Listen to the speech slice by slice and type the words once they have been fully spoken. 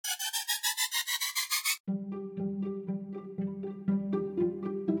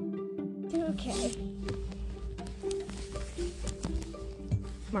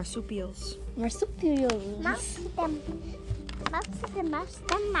Marsupials. Marsupials. Mouse the mouse.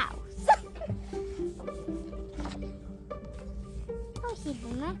 Oh, she's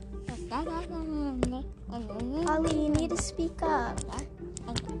doing Ollie, you need to speak up.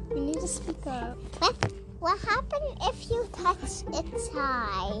 You need to speak up. What happens if you touch its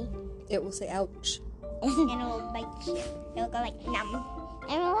eye? It will say ouch. And it will bite you. It will go like numb.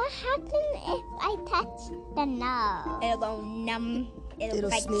 And what happens if I touch the nose? It'll go numb. It'll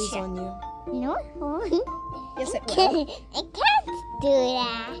bite sneeze you. on you. No. Yes, it will. It can't do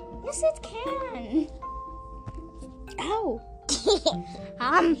that. Yes, it can. Ow.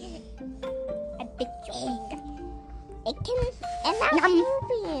 I bit your finger. It can. And that's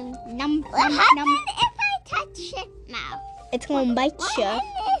moving. What happens if I touch its mouth? It's gonna bite you.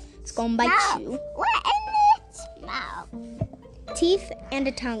 It's gonna bite you. What in its mouth? Teeth and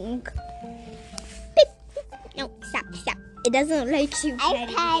a tongue. Beep. No, stop. It doesn't like you I'm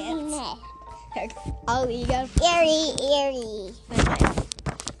petting petting it. it. Ollie, you gotta... Eerie.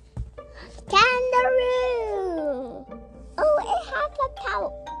 Kangaroo. Oh, it has a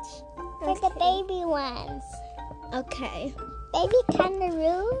pouch for the baby ones. Okay. Baby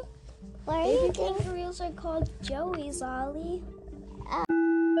kangaroo? What are you Baby doing? kangaroos are called joeys, Ollie.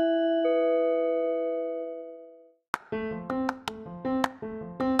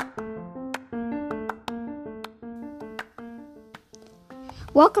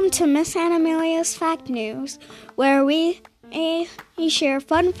 Welcome to Miss Anna Amelia's Fact News, where we share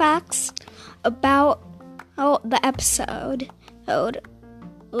fun facts about the episode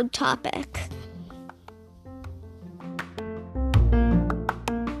topic.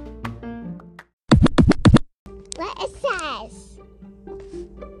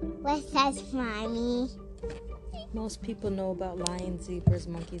 What it says, Mommy? Most people know about lions, zebras,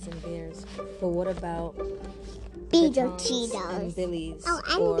 monkeys, and bears. But what about Beetle pitons Cheetos. and billies? Oh,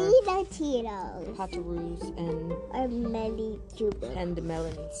 and or Beetle Cheetos. Potoroos and Or Melly Jubal.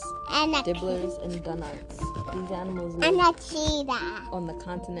 pendemelons, And a dibblers and dunnarts. These animals And live a cheetah. on the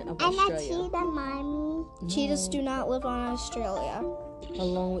continent of And a Australia, cheetah, Mommy. Cheetahs do not live on Australia.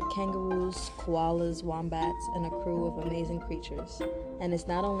 along with kangaroos, koalas, wombats, and a crew of amazing creatures. And it's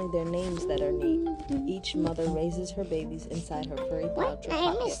not only their names that are neat. Each mother raises her babies inside her furry pouch or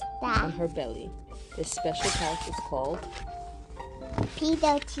name pocket is that? on her belly. This special pouch is called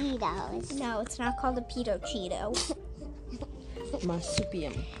Beetle Cheetos. No, it's not called a pedo Cheeto.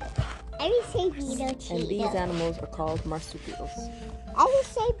 Marsupial. I would say Beetle Cheetos. And these animals are called marsupials. I would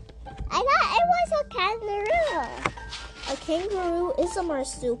say, I thought it was a kangaroo. A kangaroo is a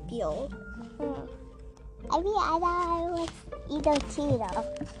marsupial. I thought it was Beetle Cheeto.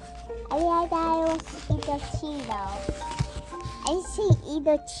 I thought it was Beetle Cheeto. I say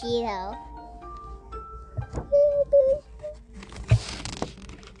Beetle Cheeto.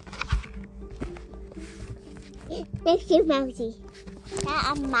 Makes you mousy.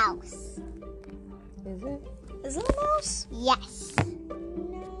 Not a mouse. Is it? Is it a mouse? Yes.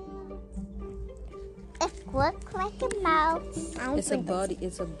 It looks like a mouse. I don't It's a think body.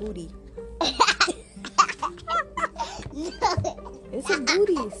 It's a booty. No. It's a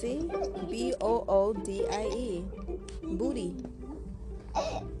booty. See? Boodie. Booty.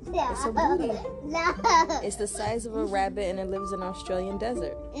 It's a booty. No. It's the size of a rabbit and it lives in the Australian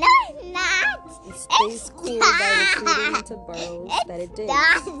desert. No, it's not. It stays cool by retreating into burrows that it digs.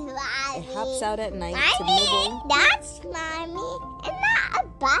 That's It Mommy. hops out at night to Mommy, nibble. that's Mommy. It's not a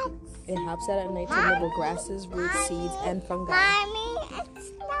butt. It hops out at night to nibble grasses, roots, seeds, and fungi. Mommy,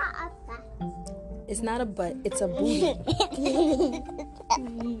 it's not a butt. It's not a butt. It's a booty. It's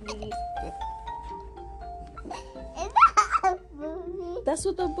not a booty. That's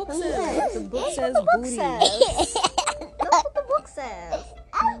what the book says. The book says the book booty. says. That's what the book says.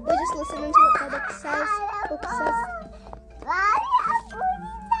 We're just listening to what the book says. Book says.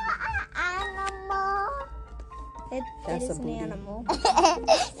 Animal. It That's is a an booty. animal. No,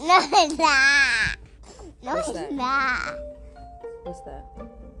 it's not. No, What's it's that? not. What's that?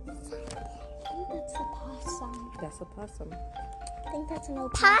 I think that's a possum. That's a possum. I think that's an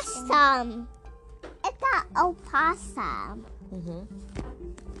opossum. Possum. It's an opossum.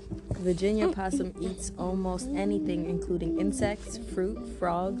 Virginia possum eats almost anything, including insects, fruit,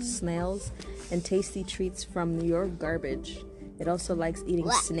 frogs, snails, and tasty treats from New York garbage. It also likes eating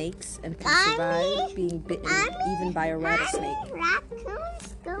snakes and can survive being bitten even by a rattlesnake.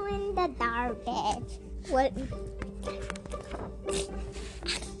 Raccoons go in the garbage. What?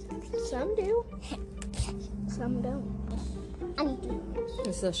 Some do. Some don't.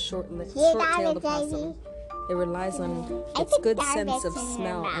 It's a short-tailed Daddy. opossum. It relies on its good sense of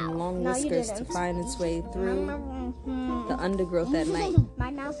smell and long No, you whiskers to didn't. find its way through the undergrowth at night.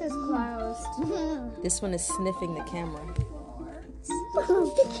 My mouth is closed. This one is sniffing the camera.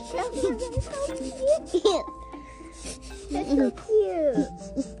 That's so cute.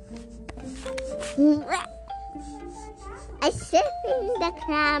 I'm sniffing the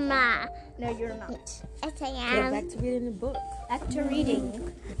camera. No, you're not. Yes, I Get am. back to reading the book. Back to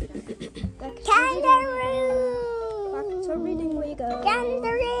reading. Kangaroo. Back to reading we go.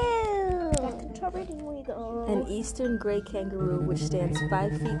 Kangaroo. Back to reading we go. An eastern gray kangaroo, which stands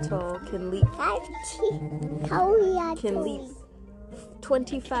 5 feet tall, can leap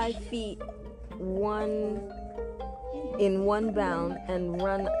 25 feet in one bound and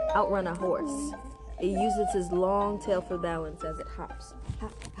outrun a horse. It uses its long tail for balance as it hops.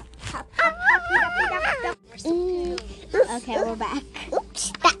 Hop, hop, hop. Okay, we're back.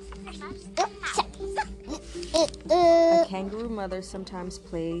 A kangaroo mother sometimes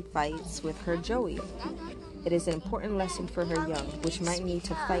plays fights with her joey. It is an important lesson for her young, which might need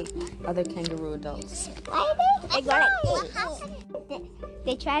to fight other kangaroo adults.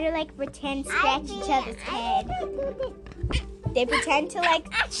 They try to like pretend scratch each other's head. They pretend to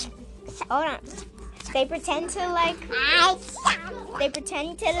like. Hold on. They pretend to like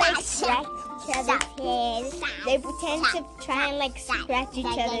scratch each other's head. They pretend to try and like scratch each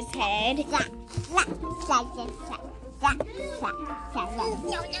other's head. Okay,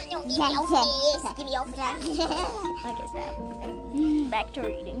 so back to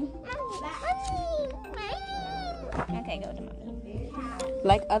reading. Okay, go to mommy.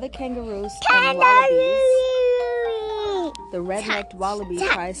 Like other kangaroos and wallabies, the red-necked wallaby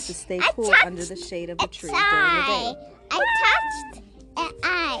tries to stay cool under the shade of a tree during the day. I touched an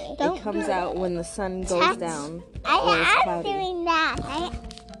eye. It comes out when the sun goes down or is I'm cloudy. doing that.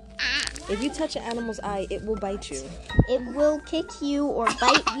 If you touch an animal's eye, it will bite you. It will kick you or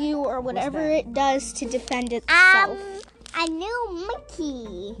bite you or whatever it does to defend itself. A new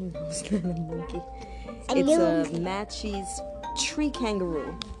monkey. It's not a monkey. It's a Matchie's tree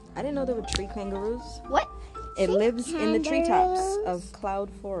kangaroo. I didn't know there were tree kangaroos. What? It lives in the treetops of cloud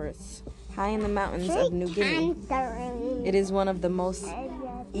forests, high in the mountains of New Guinea. It is one of the most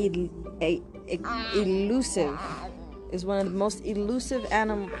elusive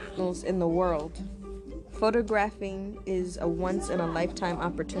animals in the world. Photographing is a once-in-a-lifetime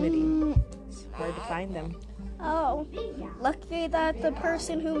opportunity. It's hard to find them. Oh, lucky that the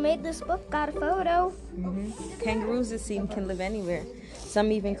person who made this book got a photo. Kangaroos, it seems, can live anywhere.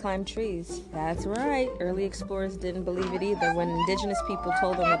 Some even climb trees. That's right. Early explorers didn't believe it either when indigenous people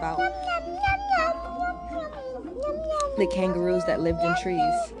told them about the kangaroos that lived in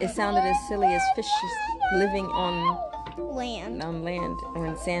trees. It sounded as silly as fishes living on land or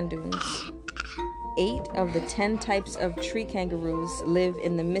in sand dunes. 8 of the 10 types of tree kangaroos live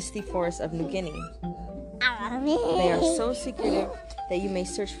in the misty forests of New Guinea. They are so secretive that you may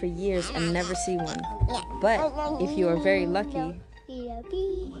search for years and never see one. But if you are very lucky,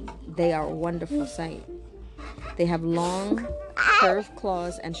 they are a wonderful sight. They have long, curved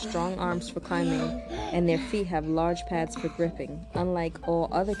claws and strong arms for climbing, and their feet have large pads for gripping. Unlike all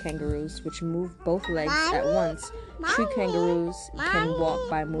other kangaroos, which move both legs at once, tree kangaroos can walk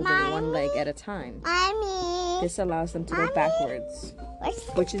by moving one leg at a time. This allows them to go backwards,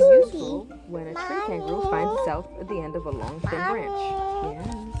 which is useful when a tree kangaroo finds itself at the end of a long, thin branch.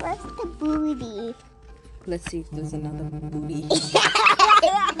 Yeah. What's the booty? Let's see if there's another booty.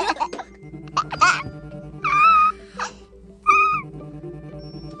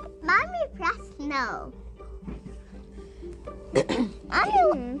 Mommy, press no.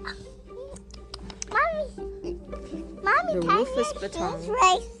 Mommy, The can rufous you baton just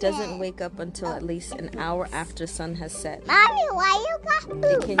race doesn't it? wake up until at least an hour after sun has set. Mommy, why you got It food?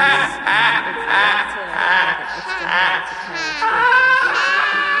 can use its long tail like an extra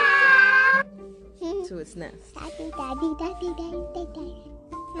hand to its nest. Daddy, daddy, daddy, daddy, daddy.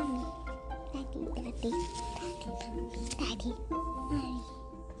 Mommy. Daddy, daddy, daddy, daddy.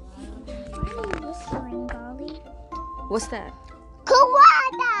 Why are you whispering, Dolly? What's that?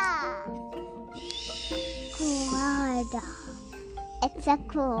 Koala! Koala. It's a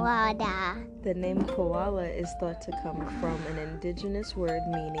koala. The name koala is thought to come from an indigenous word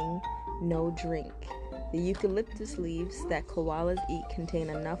meaning no drink. The eucalyptus leaves that koalas eat contain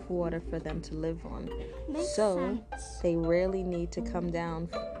enough water for them to live on. So they rarely need to come down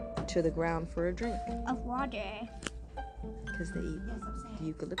to the ground for a drink. Of water. Because they eat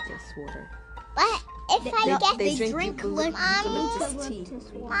eucalyptus water. But if I get They drink eucalyptus tea.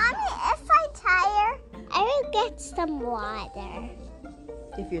 Mommy, if I'm tired, I will get some water.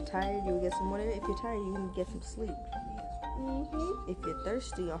 If you're tired, you will get some water. If you're tired, you can get some sleep. If you're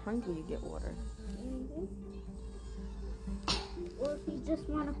thirsty or hungry, you get water. Wolfie just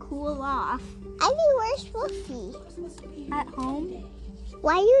want to cool off. Ivy, where's Wolfie? At home?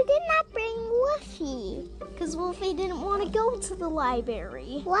 Why you did not bring Wolfie? Because Wolfie didn't want to go to the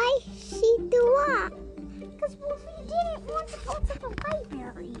library. Why she do what? Because Wolfie didn't want to go to the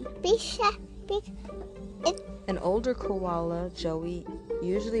library. An older koala, Joey,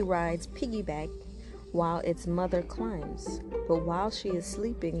 usually rides piggyback while its mother climbs. But while she is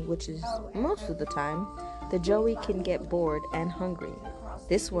sleeping, which is most of the time, the Joey can get bored and hungry.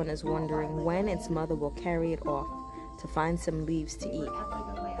 This one is wondering when its mother will carry it off to find some leaves to eat.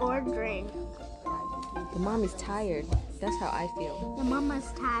 Or drink. The mommy's tired. That's how I feel. The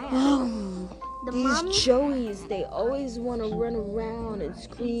mama's tired. These Joeys, they always want to run around and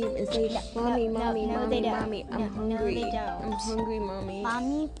scream and say, Mommy, Mommy, Mommy, Mommy, I'm hungry. No, they don't. I'm hungry, Mommy.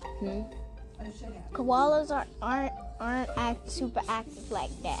 Mommy, koalas aren't super active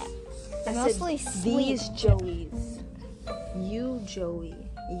like that. They mostly sleep. These Joeys. You, Joey.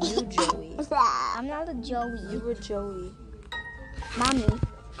 You, Joey. I'm not a Joey. You're a Joey. Mommy.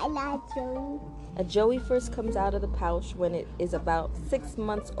 I like Joey. A Joey first comes out of the pouch when it is about 6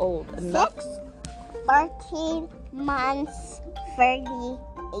 months old. 14 months, 30,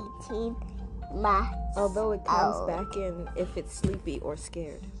 18 months. Although it comes back in if it's sleepy or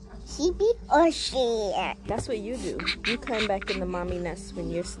scared. Sleepy or scared? That's what you do. You climb back in the mommy nest when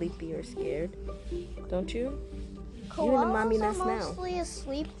you're sleepy or scared. Don't you? You're in the mommy nest now. Koalas are mostly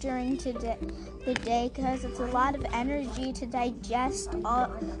asleep during the day because it's a lot of energy to digest all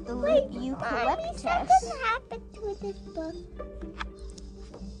the eucalyptus. What's happened to this book?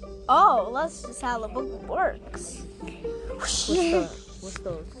 Oh, that's just how the book works. What's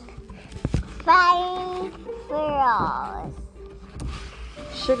those? Flying squirrels.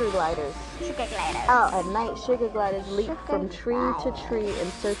 Sugar gliders. Sugar gliders. Oh. At night, sugar gliders leap from tree to tree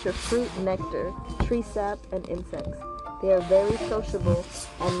in search of fruit, nectar, tree sap, and insects. They are very sociable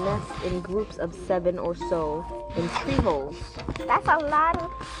and nest in groups of 7 or so in tree holes. That's a lot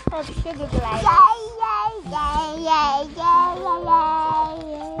of sugar gliders.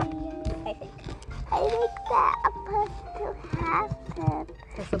 I think that a person has to.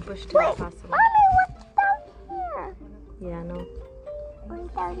 That's a bush tail possum. Mommy, what's down here? Yeah, I know.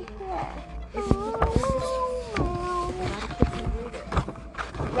 What's down here?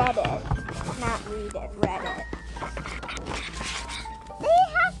 Read it. Not read it. Read it. They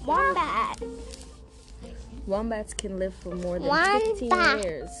have Wombat. Wombats can live for more than 15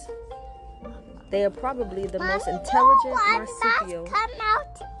 years. They are probably the most intelligent marsupial. Come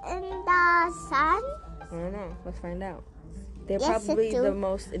out in the sun? I don't know. Let's find out. They're Yes, probably it do. the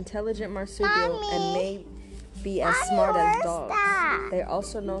most intelligent marsupial Mommy. and may be as Mommy, smart as where's dogs. that? They're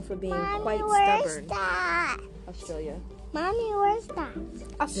also known for being Mommy, quite where's stubborn. that? Australia. Mommy, where's that?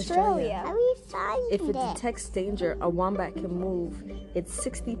 Australia. Are we finding If it it? detects danger, a wombat can move its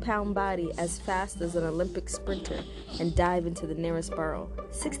 60-pound body as fast as an Olympic sprinter and dive into the nearest burrow.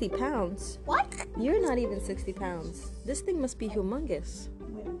 60 pounds? What? You're not even 60 pounds. This thing must be humongous.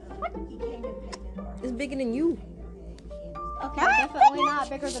 It's bigger than you. Okay, definitely not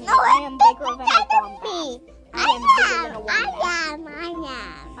bigger than me. I am bigger than a wombat. I am bigger than a wombat.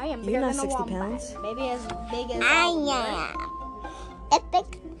 I am bigger You're not than a 60 wombat. pounds. Maybe as big as I am. It's big.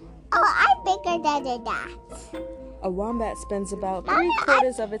 Oh, I'm bigger than that. A wombat spends about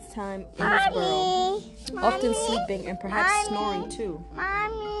 3/4 of its time in its burrow, often sleeping and perhaps snoring too.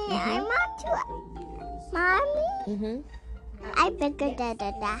 Mommy, I want to. Mommy, I'm bigger than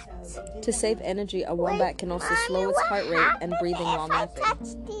that. To save energy, a wombat can also slow its heart rate and breathing while napping.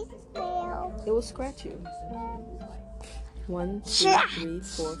 Touch these nails. It will scratch you. 1, 2, 3,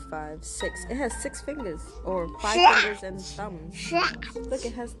 4, 5, 6. It has 6 fingers, or 5 fingers and thumbs. Look,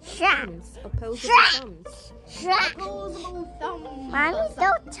 it has thumbs, opposable thumbs. opposable thumbs. Mommy,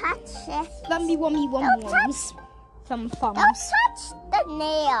 don't touch it. Thumby wummy wum wums. Thumb Don't thumbs. touch the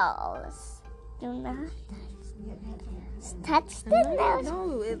nails. Do not touch the nails.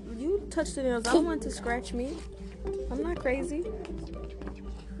 No, you touch the nails. I don't want it to scratch me. I'm not crazy.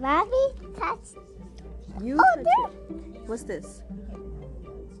 Mommy, touch. You Oh, touch it. What's this?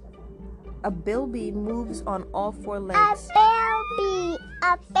 A bilby moves on all 4 legs,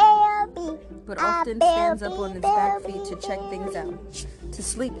 A baby. but often stands up on its back feet to check things out. To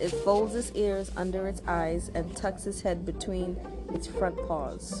sleep, it folds its ears under its eyes and tucks its head between its front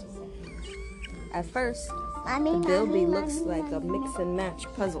paws. At first, the bilby looks like a mix and match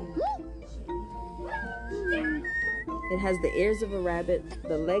puzzle. It has the ears of a rabbit,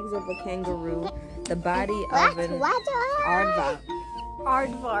 the legs of a kangaroo, the body of an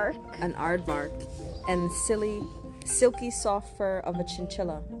aardvark, and silky soft fur of a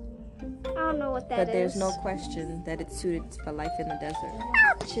chinchilla. I don't know what that but is. there's no question that it's suited for life in the desert.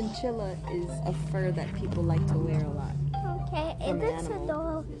 Chinchilla is a fur that people like to wear a lot. Okay, it From an looks animal.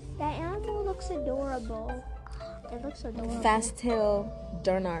 adorable. That animal looks adorable. It looks adorable. Fast-tailed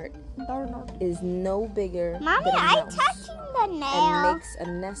Durnart is no bigger Mommy, than a I'm mouse touching the and nail. makes a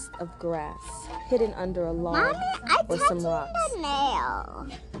nest of grass hidden under a log Mommy, I'm or touching some rocks. the nail.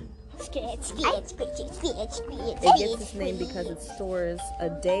 It gets its name because it stores a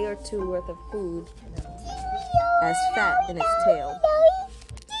day or two worth of food as fat in its tail.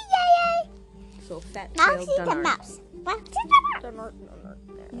 So fat-tailed Mousy the Durnart. mouse.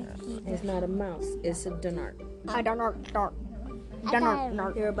 It's not a mouse, it's a Durnart.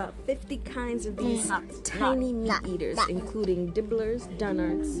 There are about 50 kinds of these tiny meat eaters, including dibblers,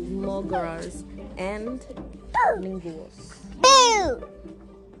 Dunnarts, mulgars, and linguals. Boo!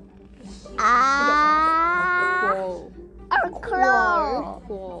 A A crow.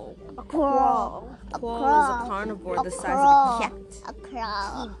 quoll. A crow. Quoll is a carnivore the size of a cat, A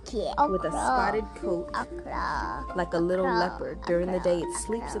crow. with a spotted coat A crow. like a little leopard. During the day, it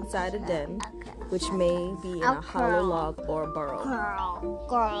sleeps inside a den, which may be in a hollow log or a burrow.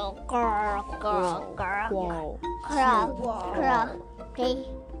 Quoll. Crow. Okay.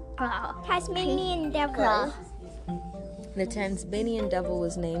 Tasmanian devil. The Tasmanian devil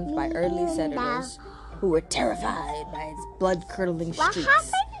was named by early settlers who were terrified by its blood-curdling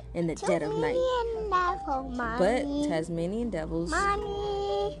streaks in the dead of night. But Tasmanian devils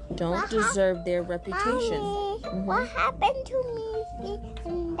don't deserve their reputation. What happened to me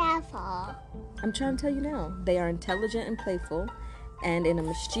in devil? I'm trying to tell you now. They are intelligent and playful, and in a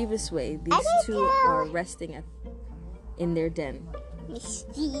mischievous way, these two are resting in their den.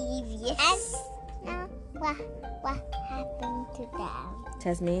 Mischievous. What happened to them?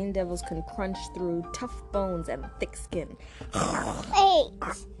 Tasmanian devils can crunch through tough bones and thick skin. Wait,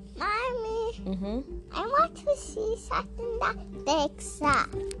 Mommy, Mm-hmm. I want to see something that picks up.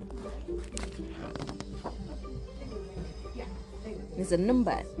 It's a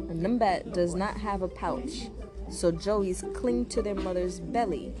numbat. A numbat does not have a pouch, so joeys cling to their mother's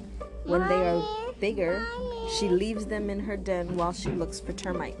belly. When they are bigger, she leaves them in her den while she looks for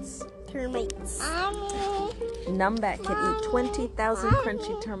termites. Mommy, Numbat can eat 20,000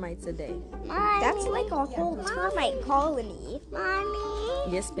 crunchy termites a day. That's like a whole termite colony.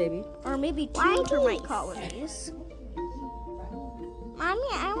 Mommy, Yes, baby. Or maybe two Why termite these? colonies.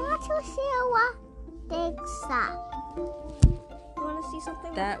 Mommy, I want to see what picks up. You want to see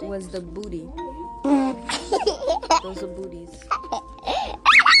something? That was the booty. Those are booties.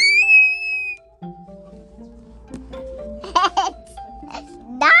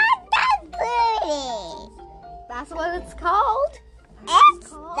 Not the booty. That's what it's called.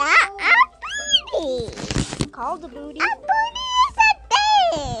 It's not a booty. It's called a booty. A booty is a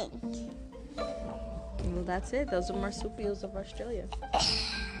thing. Well, that's it. Those are marsupials of Australia, Okay.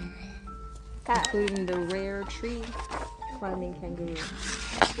 including the rare tree climbing kangaroo.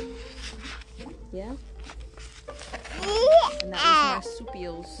 Yeah? And that was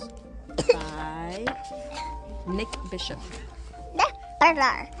Marsupials by Nick Bishop.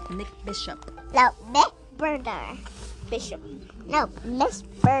 Burner. Nick Bishop. No, Miss Burner. Bishop. No, Miss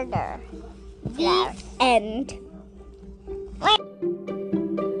Burner. The end.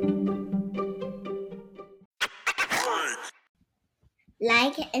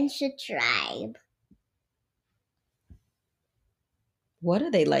 Like and subscribe. What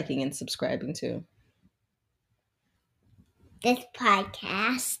are they liking and subscribing to? This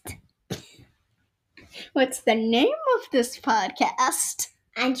podcast. What's the name of this podcast?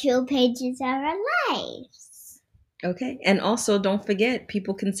 Until pages of our lives. Okay. And also, don't forget,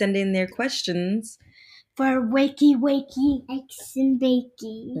 people can send in their questions. For wakey. Eggs and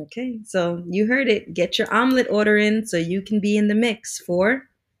bacon. Okay. So you heard it. Get your omelet order in so you can be in the mix for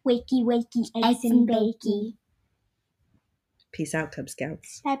Wakey, Eggs and bacon. Peace out, Cub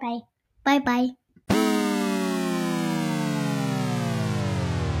Scouts. Bye-bye. Bye bye.